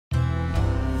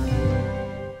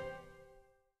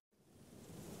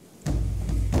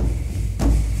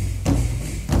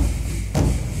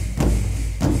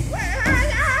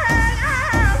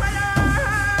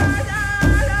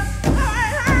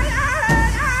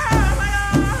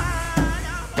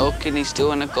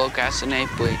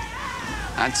Kanikinistuanakokasanepui.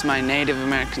 That's my Native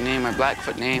American name, my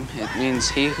Blackfoot name. It means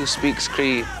he who speaks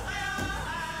Cree.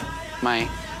 My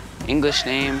English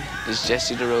name is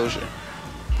Jesse Derosier.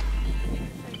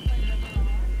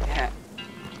 Yeah.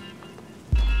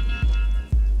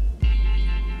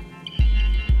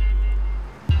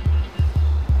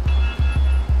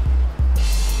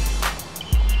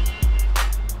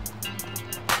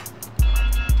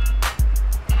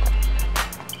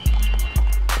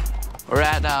 We're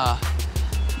at the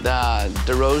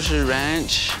Derosier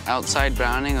Ranch outside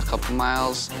Browning, a couple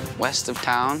miles west of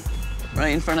town, right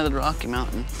in front of the Rocky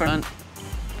Mountain front.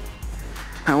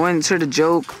 I once heard a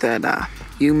joke that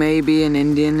you may be an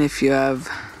Indian if you have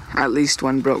at least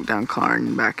one broke down car in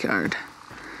the backyard.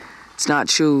 It's not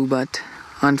true, but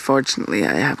unfortunately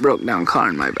I have a broke down car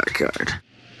in my backyard.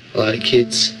 A lot of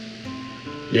kids,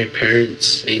 their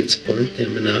parents ain't supporting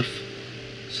them enough,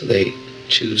 so they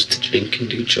choose to drink and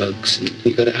do drugs, and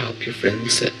you gotta help your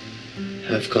friends that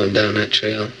have gone down that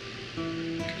trail.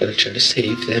 You gotta try to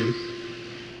save them.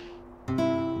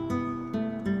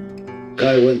 A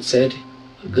guy once said,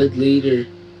 a good leader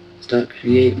does not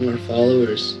create more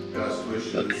followers,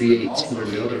 but creates more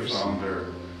leaders.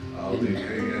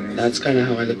 And that's kind of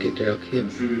how I look at Daryl Kipp.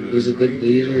 He's a good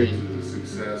leader, and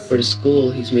for the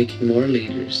school, he's making more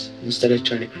leaders. Instead of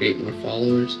trying to create more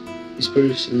followers, he's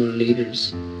producing more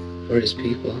leaders for his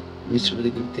people, and it's a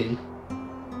really good thing.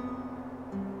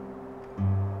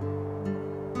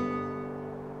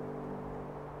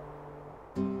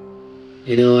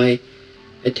 You know, I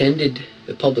attended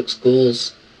the public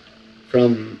schools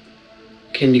from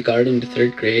kindergarten to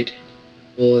 3rd grade.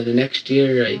 Well, in the next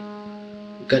year I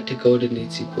got to go to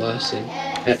ITVS, and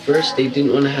at first they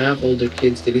didn't want to have older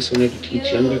kids, they just wanted to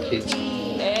teach younger kids.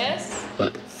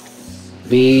 But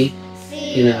me,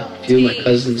 you know, a few of my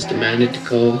cousins demanded to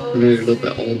go when we were a little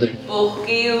bit older.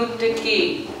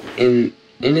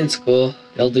 In school,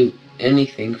 they'll do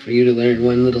anything for you to learn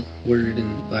one little word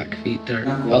in Blackfeet or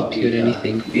help you at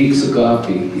anything. I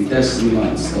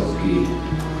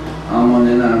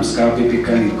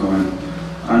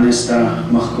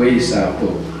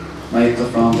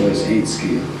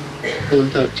want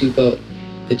to talk to you about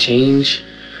the change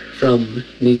from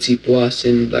ITVS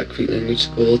in Blackfeet language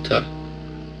school to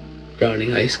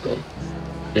Browning High School.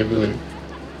 Everyone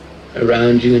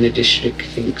around you in the district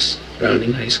thinks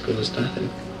Browning High School is nothing.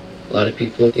 A lot of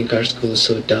people think our school is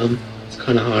so dumb. It's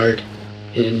kind of hard,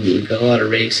 and we got a lot of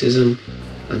racism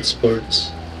on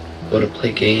sports. Go to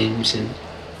play games and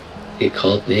get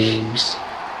called names,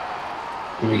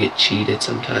 and we get cheated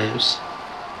sometimes.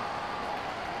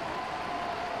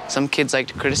 Some kids like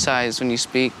to criticize when you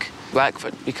speak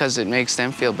Blackfoot because it makes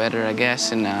them feel better, I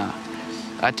guess. And I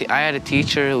had a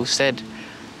teacher who said,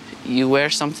 you wear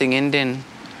something Indian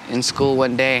in school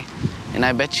one day, and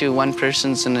I bet you one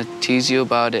person's gonna tease you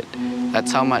about it.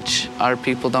 That's how much our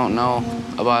people don't know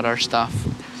about our stuff.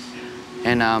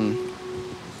 And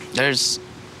there's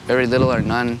very little or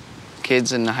none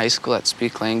kids in the high school that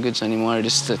speak language anymore,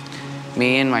 just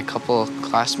me and my couple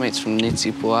classmates from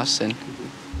ITVS. And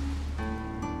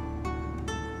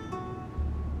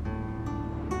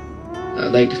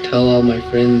I'd like to tell all my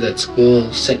friends at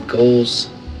school, set goals,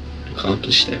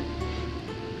 accomplish them.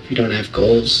 If you don't have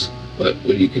goals, what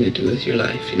are you going to do with your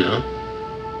life, you know?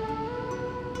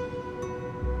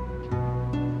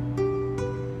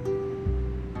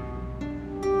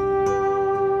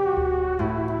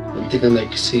 One thing I'd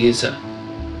like to see is a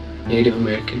Native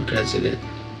American president.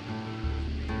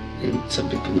 And some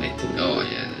people might think, oh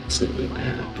yeah, that's never going to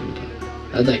happen,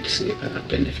 but I'd like to see it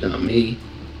happen. If not me,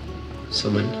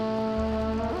 someone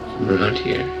from around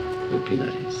here would be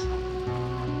nice.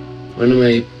 One of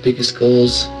my biggest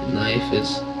goals in life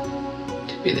is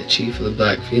to be the chief of the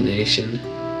Blackfeet Nation,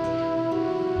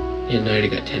 and I already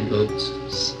got 10 votes.